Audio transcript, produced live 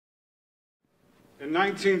in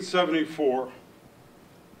 1974,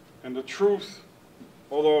 and the truth,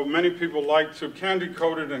 although many people like to candy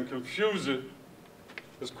coat it and confuse it,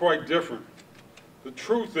 is quite different. The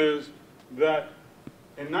truth is that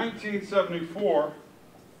in 1974,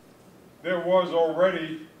 there was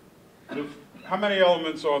already, how many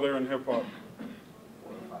elements are there in hip hop?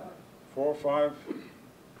 4 or 5?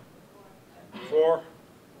 4?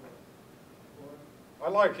 I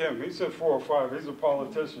like him. He said 4 or 5. He's a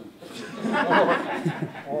politician. 4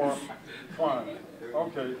 or 5.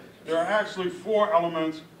 Okay. There are actually 4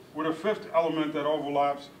 elements with a 5th element that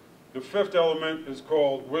overlaps. The 5th element is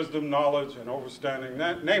called wisdom, knowledge, and understanding.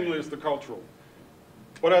 Namely, it's the cultural.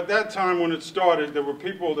 But at that time when it started, there were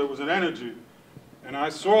people, there was an energy. And I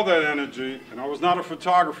saw that energy, and I was not a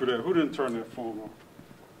photographer there. Who didn't turn their phone off?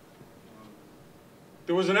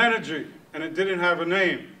 There was an energy, and it didn't have a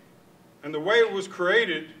name. And the way it was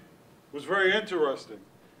created was very interesting.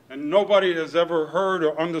 And nobody has ever heard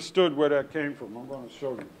or understood where that came from. I'm going to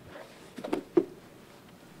show you.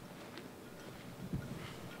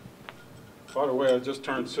 By the way, I just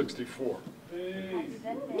turned 64. Hey.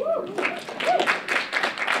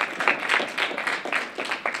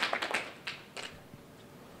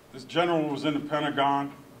 This general was in the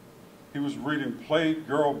Pentagon. He was reading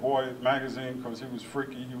Playgirl Boy magazine because he was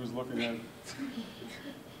freaky. He was looking at it.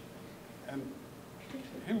 And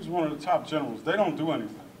he was one of the top generals. They don't do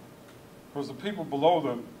anything because the people below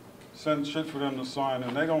them send shit for them to sign,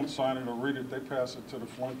 and they don't sign it or read it. They pass it to the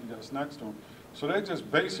flunky that's next to them. So they just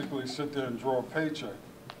basically sit there and draw a paycheck.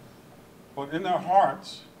 But in their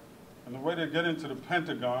hearts, and the way they get into the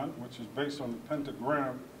Pentagon, which is based on the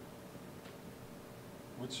pentagram,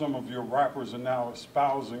 which some of your rappers are now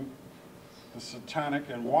espousing, the satanic,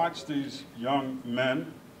 and watch these young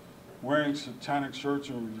men wearing satanic shirts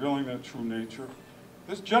and revealing their true nature.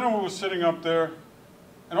 This general was sitting up there,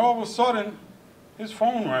 and all of a sudden, his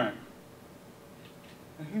phone rang.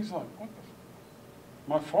 And he's like, what the f?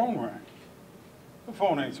 My phone rang. The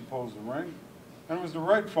phone ain't supposed to ring. And it was the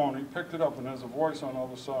red phone. He picked it up, and there's a voice on the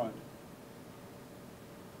other side.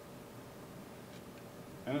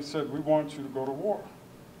 And it said, we want you to go to war.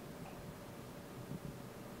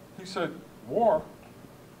 He said, war?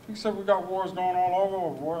 He said, we got wars going all over.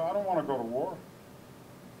 War. I don't want to go to war.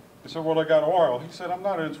 He said, well, they got oil. He said, I'm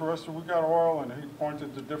not interested. We got oil. And he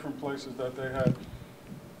pointed to different places that they had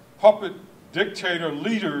puppet dictator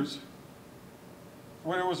leaders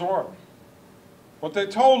where there was oil. But they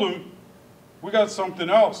told him, we got something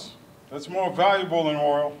else that's more valuable than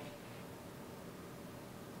oil.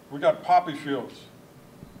 We got poppy fields.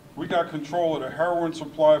 We got control of the heroin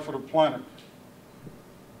supply for the planet.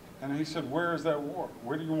 And he said, where is that war?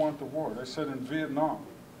 Where do you want the war? They said, in Vietnam.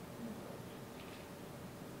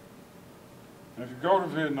 And if you go to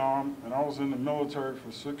Vietnam, and I was in the military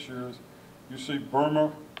for 6 years, you see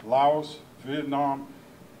Burma, Laos, Vietnam.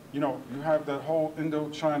 You know, you have that whole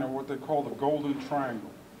Indochina, what they call the Golden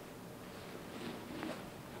Triangle.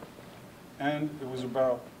 And it was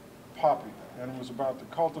about poppy. And it was about the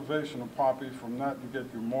cultivation of poppy. From that, you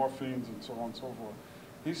get your morphines and so on and so forth.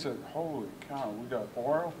 He said, holy cow, we got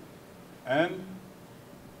oil and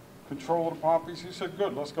control of the poppies. He said,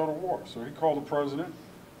 good, let's go to war. So he called the president.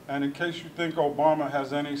 And in case you think Obama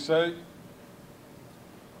has any say,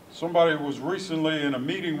 somebody was recently in a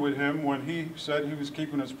meeting with him when he said he was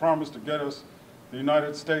keeping his promise to get us, the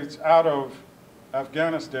United States, out of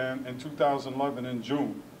Afghanistan in 2011 in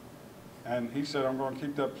June. And he said, I'm going to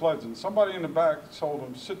keep that pledge. And somebody in the back told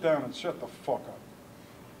him, sit down and shut the fuck up.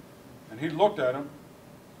 And he looked at him,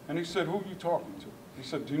 and he said, who are you talking to? He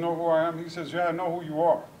said, do you know who I am? He says, yeah, I know who you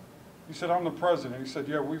are. He said, I'm the president. He said,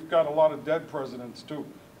 yeah, we've got a lot of dead presidents too.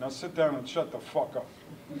 Now sit down and shut the fuck up.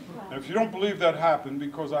 And if you don't believe that happened,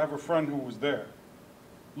 because I have a friend who was there,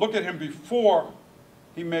 look at him before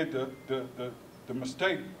he made the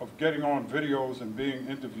mistake of getting on videos and being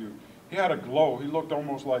interviewed. He had a glow. He looked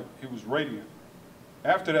almost like he was radiant.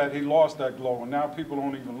 After that, he lost that glow, and now people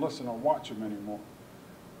don't even listen or watch him anymore.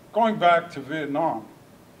 Going back to Vietnam,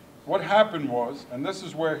 what happened was, and this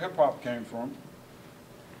is where hip-hop came from,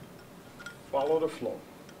 follow the flow.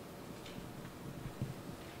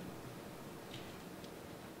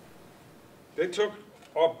 They took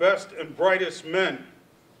our best and brightest men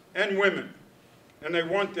and women, and they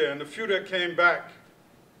went there, and the few that came back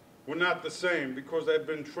were not the same because they had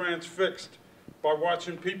been transfixed by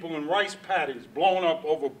watching people in rice paddies blown up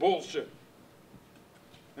over bullshit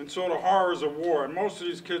and saw the horrors of war. And most of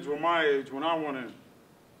these kids were my age when I went in.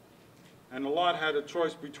 And a lot had a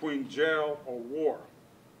choice between jail or war,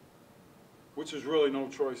 which is really no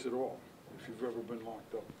choice at all if you've ever been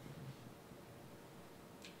locked up.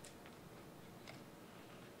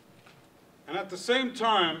 And at the same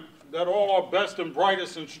time that all our best and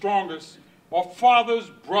brightest and strongest are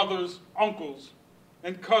fathers, brothers, uncles,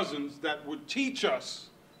 and cousins that would teach us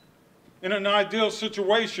in an ideal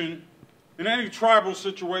situation, in any tribal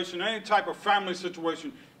situation, any type of family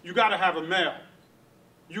situation, you got to have a male.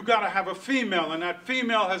 You got to have a female, and that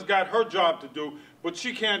female has got her job to do, but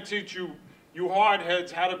she can't teach you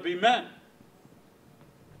hardheads how to be men.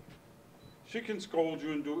 She can scold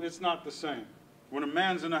you and do, it's not the same. When a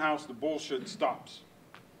man's in the house, the bullshit stops.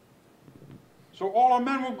 So all our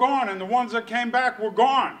men were gone, and the ones that came back were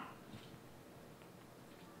gone.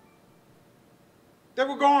 They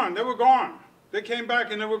were gone, they were gone. They came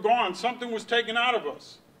back and they were gone. Something was taken out of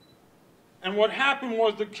us. And what happened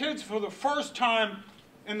was the kids, for the first time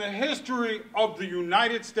in the history of the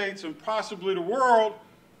United States and possibly the world,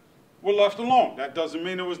 were left alone. That doesn't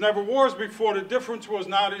mean there was never wars before. The difference was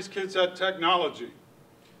now these kids had technology.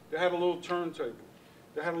 They had a little turntable.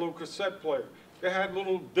 They had a little cassette player. They had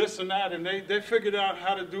little this and that, and they figured out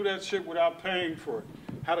how to do that shit without paying for it.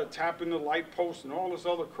 How to tap in the light post and all this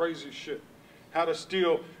other crazy shit. How to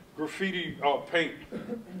steal graffiti paint.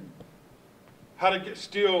 How to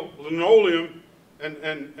steal linoleum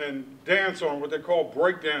and dance on what they call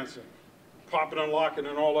break dancing. Popping and locking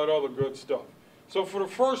and all that other good stuff. So for the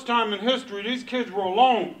first time in history, these kids were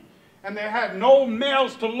alone. And they had no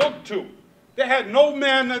males to look to. They had no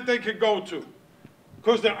man that they could go to.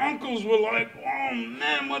 Because their uncles were like, oh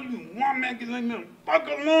man, what do you want, man? Leave me the fuck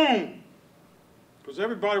alone. Because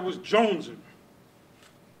everybody was jonesing.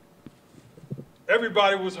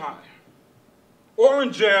 Everybody was high. Or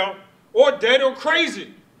in jail, or dead or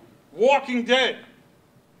crazy. Walking dead.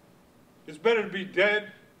 It's better to be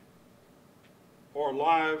dead or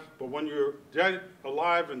alive, but when you're dead,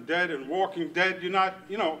 alive, and dead and walking dead, you're not,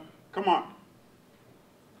 you know, come on.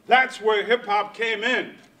 That's where hip-hop came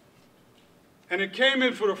in. And it came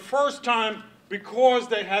in for the first time because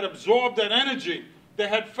they had absorbed that energy. They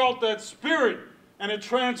had felt that spirit, and it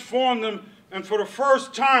transformed them. And for the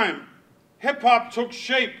first time, hip-hop took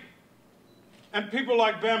shape. And people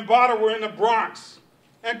like Bambaataa were in the Bronx,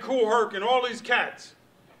 and Kool Herc, and all these cats.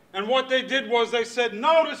 And what they did was they said,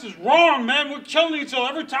 no, this is wrong, man. We're killing each other.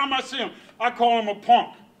 Every time I see him, I call him a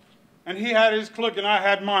punk. And he had his clique, and I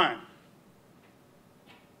had mine.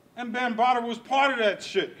 And Bambaataa was part of that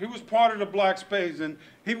shit. He was part of the Black Spades, and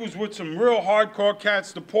he was with some real hardcore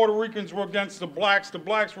cats. The Puerto Ricans were against the blacks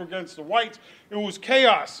were against the whites. It was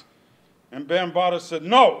chaos. And Bambaataa said,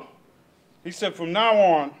 no. He said, from now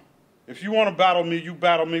on, if you want to battle me, you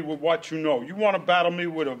battle me with what you know. You want to battle me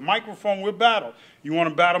with a microphone, we'll battle. You want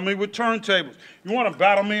to battle me with turntables. You want to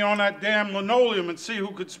battle me on that damn linoleum and see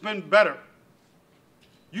who could spin better.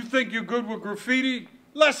 You think you're good with graffiti?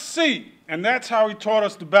 Let's see. And that's how he taught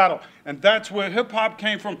us to battle. And that's where hip-hop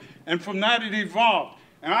came from. And from that it evolved.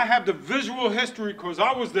 And I have the visual history because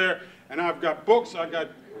I was there, and I've got books, I got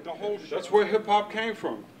the whole shit. That's where hip-hop came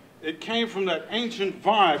from. It came from that ancient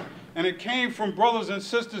vibe. And it came from brothers and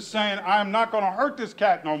sisters saying, I'm not going to hurt this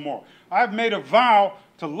cat no more. I've made a vow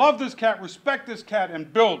to love this cat, respect this cat,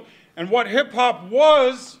 and build. And what hip-hop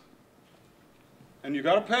was, and you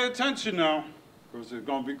got to pay attention now, because there's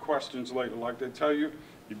going to be questions later. Like they tell you,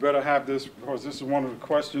 you better have this, because this is one of the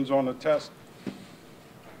questions on the test.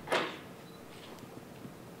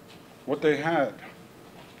 What they had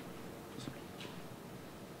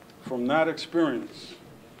from that experience.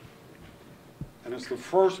 And it's the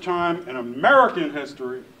first time in American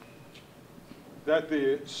history that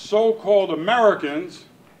the so-called Americans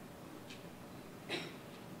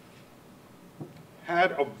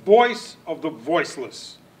had a voice of the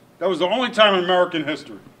voiceless. That was the only time in American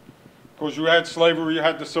history. Because you had slavery, you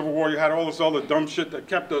had the Civil War, you had all this other dumb shit that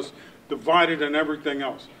kept us divided and everything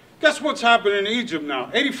else. Guess what's happening in Egypt now?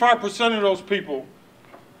 85% of those people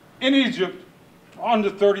in Egypt are under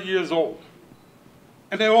 30 years old.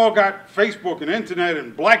 And they all got Facebook and internet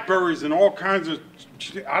and Blackberries and all kinds of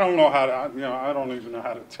shit. I don't know how to, I don't even know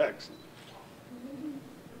how to text.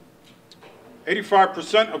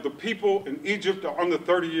 85% of the people in Egypt are under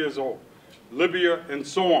 30 years old. Libya and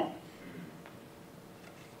so on.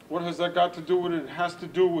 What has that got to do with it? It has to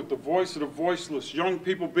do with the voice of the voiceless, young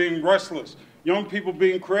people being restless, young people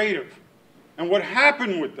being creative. And what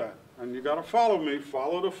happened with that, and you got to follow me,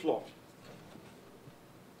 follow the flow,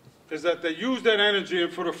 is that they used that energy,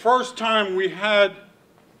 and for the first time we had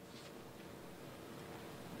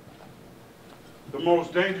the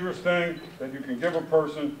most dangerous thing that you can give a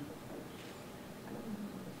person.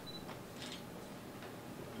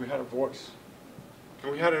 We had a voice,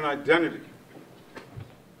 and we had an identity.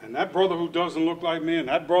 And that brother who doesn't look like me, and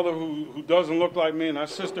that brother who doesn't look like me, and that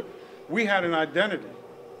sister, we had an identity.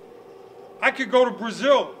 I I could go to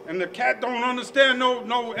Brazil, and the cat don't understand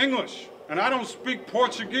no English, and I don't speak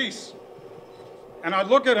Portuguese. And I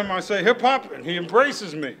look at him, I say, hip-hop, and he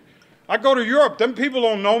embraces me. I go to Europe, them people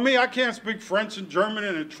don't know me. I can't speak French and German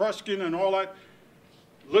and Etruscan and all that,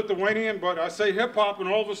 Lithuanian, but I say hip-hop, and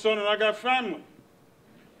all of a sudden I got family.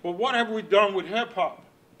 But what have we done with hip-hop?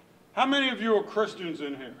 How many of you are Christians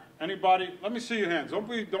in here? Anybody? Let me see your hands.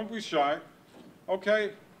 Don't be shy.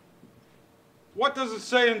 Okay? What does it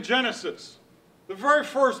say in Genesis? The very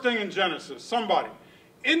first thing in Genesis, somebody.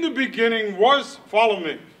 In the beginning was, follow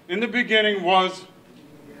me, in the beginning was,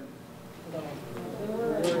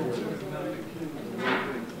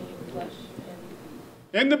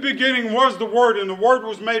 in the beginning was the Word, and the Word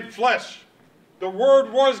was made flesh. The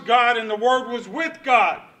Word was God, and the Word was with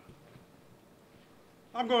God.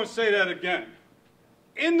 I'm going to say that again.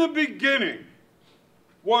 In the beginning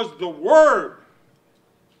was the Word,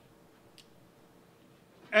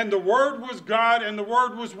 and the Word was God, and the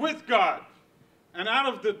Word was with God. And out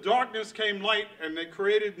of the darkness came light, and they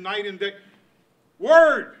created night and day.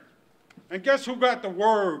 Word! And guess who got the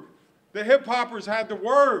Word? The hip-hoppers had the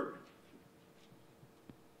Word.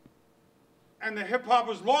 And the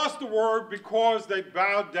hip-hoppers lost the Word because they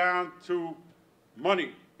bowed down to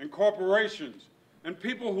money and corporations and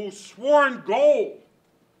people who swore in gold.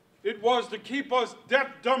 It was to keep us deaf,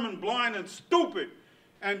 dumb, and blind and stupid.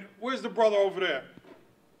 And where's the brother over there?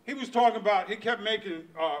 He was talking about, he kept making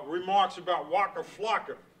remarks about Waka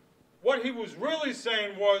Flocka. What he was really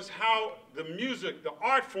saying was how the music, the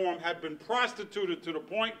art form, had been prostituted to the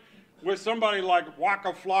point where somebody like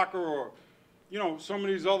Waka Flocka or, you know, some of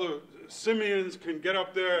these other simians can get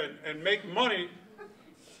up there and make money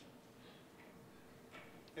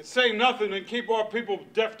and say nothing and keep our people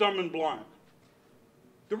deaf, dumb, and blind.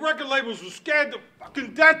 The record labels were scared to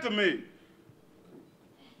fucking death of me.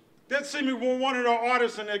 They'd see me with one of their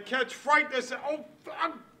artists and they'd catch fright. They'd say, oh,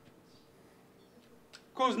 fuck.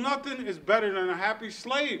 Because nothing is better than a happy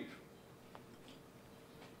slave.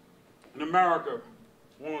 In America,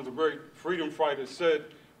 one of the great freedom fighters said,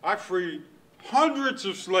 I freed hundreds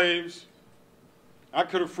of slaves. I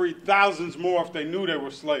could have freed thousands more if they knew they were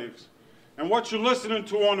slaves. And what you're listening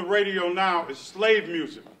to on the radio now is slave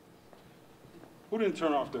music. Who didn't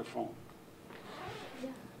turn off their phone?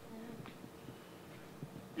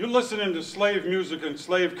 You're listening to slave music and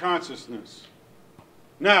slave consciousness.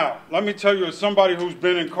 Now, let me tell you, as somebody who's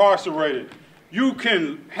been incarcerated, you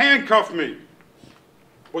can handcuff me,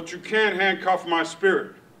 but you can't handcuff my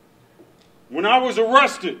spirit. When I was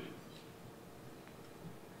arrested,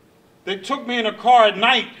 they took me in a car at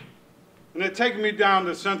night, and they're taking me down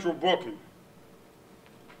to Central Booking.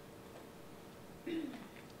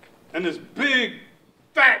 And this big,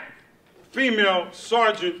 fat, female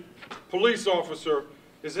sergeant, police officer,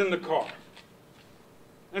 is in the car.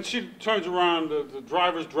 And she turns around, the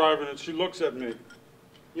driver's driving, and she looks at me,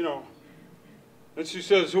 you know, and she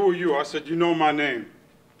says, who are you? I said, you know my name.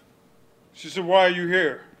 She said, why are you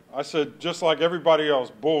here? I said, just like everybody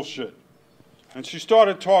else, bullshit. And she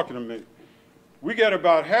started talking to me. We get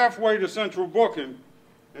about halfway to Central Booking,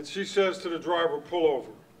 and she says to the driver, pull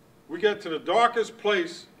over. We get to the darkest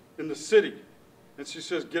place in the city, and she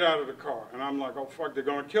says, get out of the car. And I'm like, oh, fuck, they're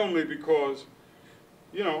going to kill me because,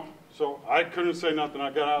 you know, so I couldn't say nothing.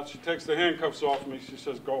 I got out. She takes the handcuffs off me. She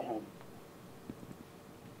says, go home.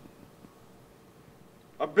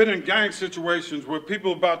 I've been in gang situations where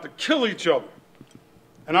people are about to kill each other,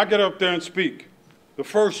 and I get up there and speak. The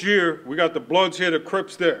first year, we got the Bloods here, the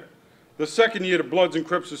Crips there. The second year, the Bloods and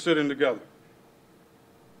Crips are sitting together.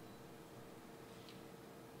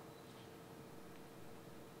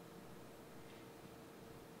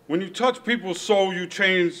 When you touch people's soul, you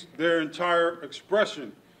change their entire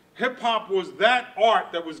expression. Hip-hop was that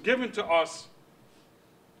art that was given to us,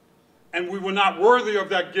 and we were not worthy of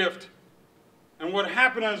that gift. And what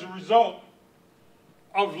happened as a result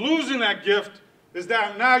of losing that gift is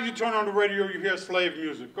that now you turn on the radio, you hear slave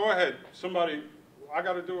music. Go ahead, somebody, I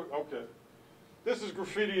gotta do it? Okay. This is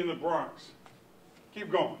graffiti in the Bronx.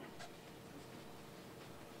 Keep going.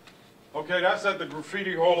 Okay, that's at the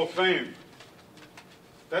Graffiti Hall of Fame.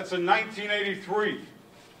 That's in 1983.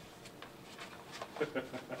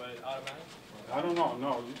 I don't know,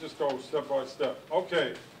 no, you just go step by step.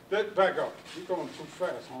 Okay, back up. You're going too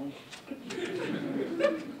fast, homie.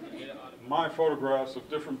 My photographs of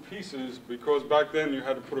different pieces, because back then you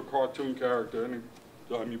had to put a cartoon character any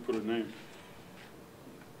time you put a name.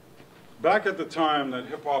 Back at the time that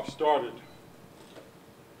hip-hop started,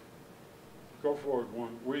 go for it,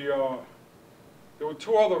 one. There were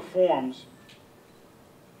two other forms.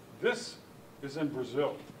 This is in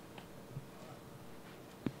Brazil.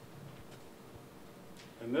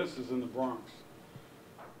 And and this is in the Bronx.